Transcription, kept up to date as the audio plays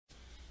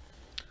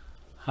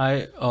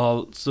Hi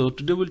all. So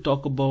today we'll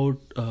talk about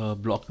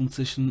blocking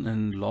session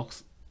and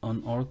locks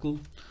on Oracle.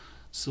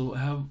 So I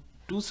have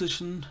two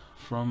sessions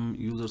from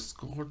user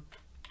Scott.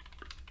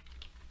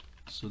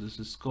 So this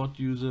is Scott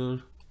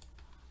user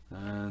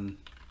and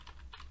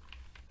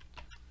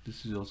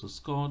this is also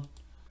Scott.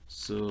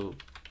 So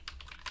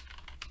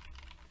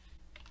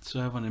I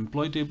have an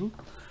employee table.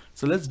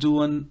 So let's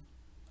do an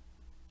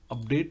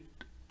update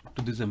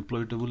to this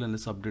employee table and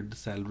let's update the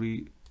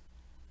salary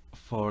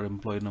for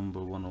employee number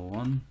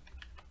 101.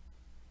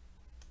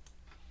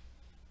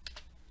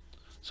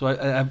 So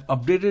I've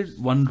updated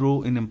one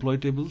row in employee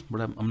table,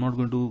 but I'm not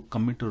going to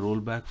commit a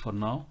rollback for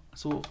now.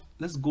 So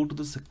let's go to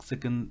the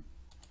second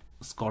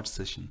Scott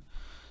session.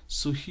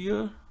 So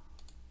here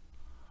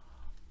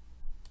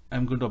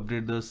I'm going to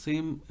update the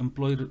same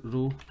employee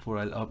row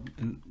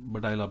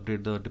but I'll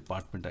update the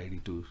department ID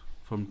to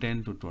from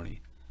 10 to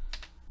 20.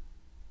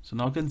 So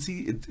now you can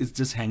see it's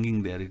just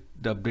hanging there.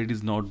 The update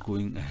is not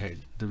going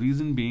ahead. The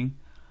reason being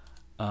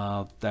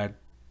that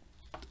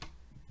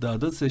the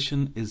other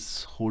session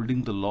is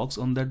holding the logs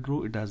on that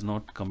row. It has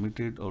not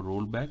committed or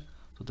rolled back,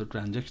 so the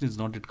transaction is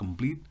not yet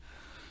complete.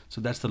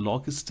 So that's the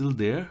lock is still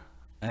there,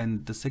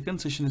 and the second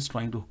session is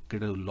trying to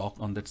get a lock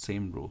on that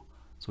same row,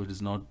 so it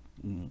is not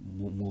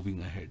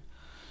moving ahead.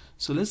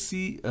 So let's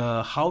see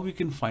how we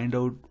can find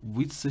out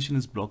which session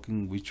is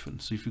blocking which one.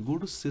 So if you go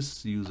to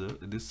sys user,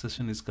 this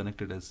session is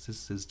connected as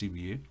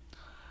sysdba,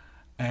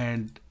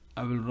 and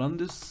I will run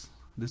this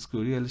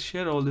query. I'll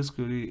share all this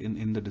query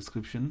in the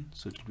description,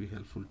 so it will be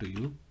helpful to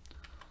you.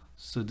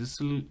 So this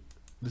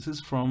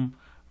is from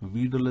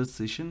v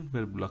session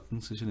where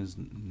blocking session is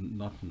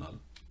not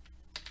null.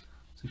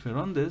 So if I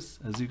run this,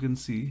 as you can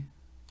see,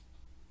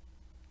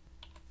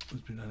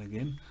 let's be done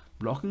again.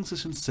 Blocking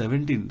session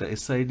 17, the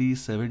s.sid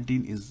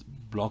 17 is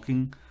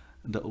blocking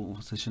the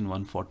session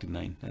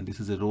 149, and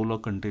this is a row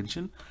lock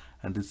contention,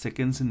 and the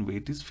seconds in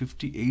wait is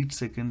 58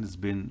 seconds has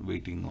been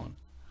waiting on.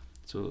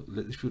 So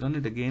if you run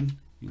it again,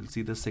 you'll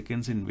see the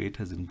seconds in wait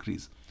has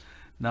increased.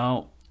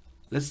 Now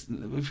if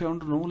you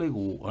want to know like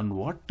on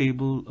what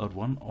table or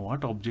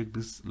what object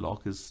this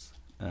lock is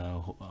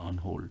on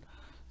hold.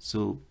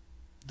 So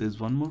there's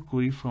one more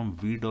query from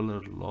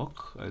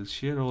v$lock. I'll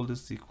share all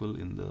this SQL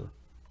in the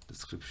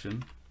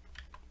description.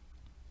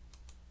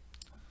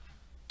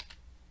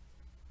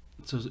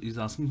 So he's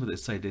asking for the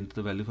s.sid, enter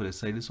the value for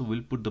s.sid. So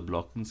we'll put the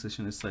blocking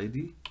session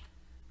s.sid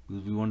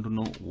because we want to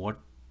know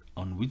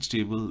on which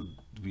table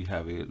we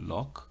have a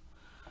lock.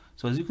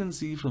 So as you can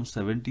see from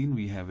 17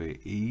 we have a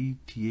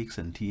TX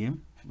and TM.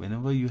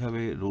 Whenever you have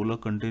a row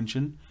lock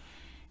contention,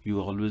 you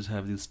always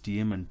have this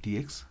TM and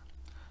TX.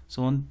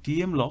 So on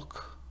TM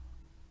lock,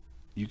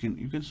 you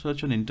can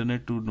search on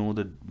internet to know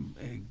the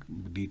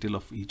detail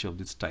of each of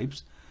these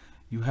types.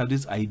 You have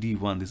this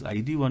ID1. This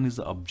ID1 is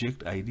the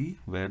object ID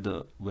where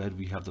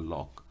we have the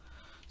lock.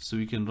 So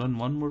we can run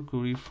one more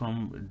query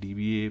from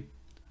DBA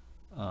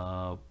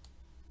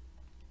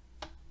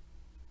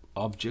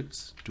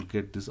objects to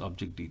get this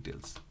object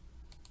details.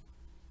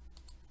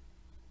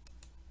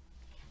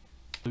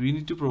 So we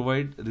need to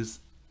provide this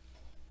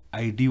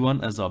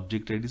ID1 as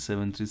object ID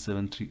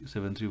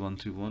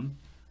 737373131.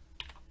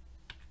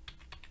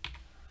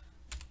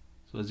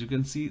 So as you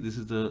can see, this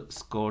is the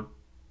Scott.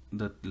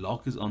 The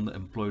lock is on the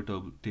employee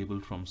table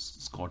from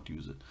Scott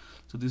user.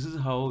 So this is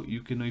how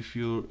you can, if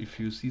you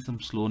see some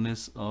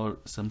slowness or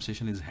some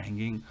session is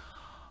hanging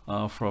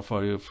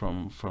for your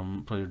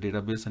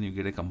database and you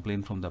get a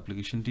complaint from the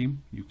application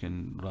team, you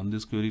can run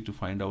this query to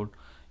find out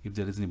if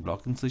there is any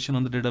blocking session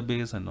on the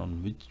database and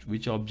on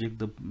which object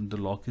the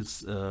lock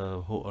is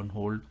on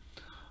hold.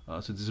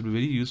 So this will be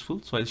very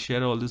useful. So I'll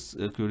share all these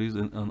queries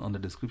on the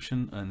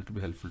description, and it will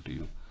be helpful to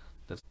you.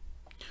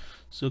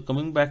 So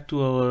coming back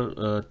to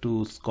our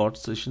to Scott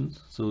sessions,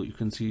 so you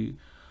can see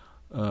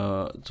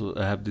so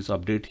I have this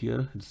update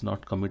here. It's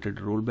not committed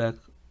rollback.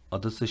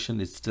 Other session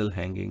is still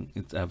hanging.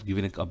 I've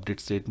given an update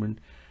statement.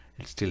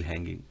 It's still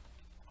hanging.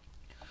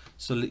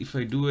 So if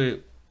I do a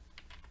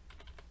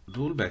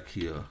rollback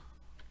here,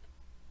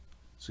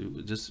 so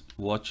you just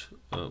watch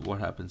what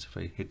happens if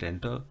I hit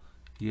enter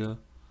here.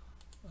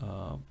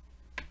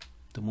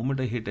 The moment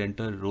I hit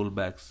enter,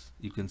 rollbacks,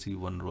 you can see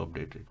one row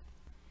updated.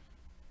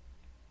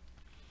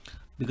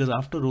 Because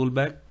after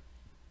rollback,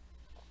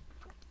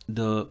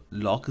 the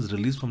lock is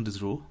released from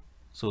this row,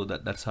 so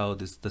that's how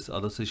this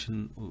other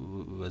session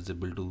was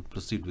able to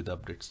proceed with the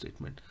update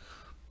statement.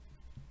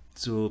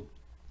 So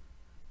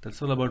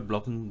that's all about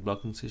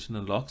blocking session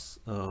and locks.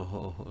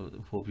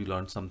 Hope you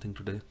learned something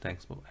today.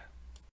 Thanks. Bye bye.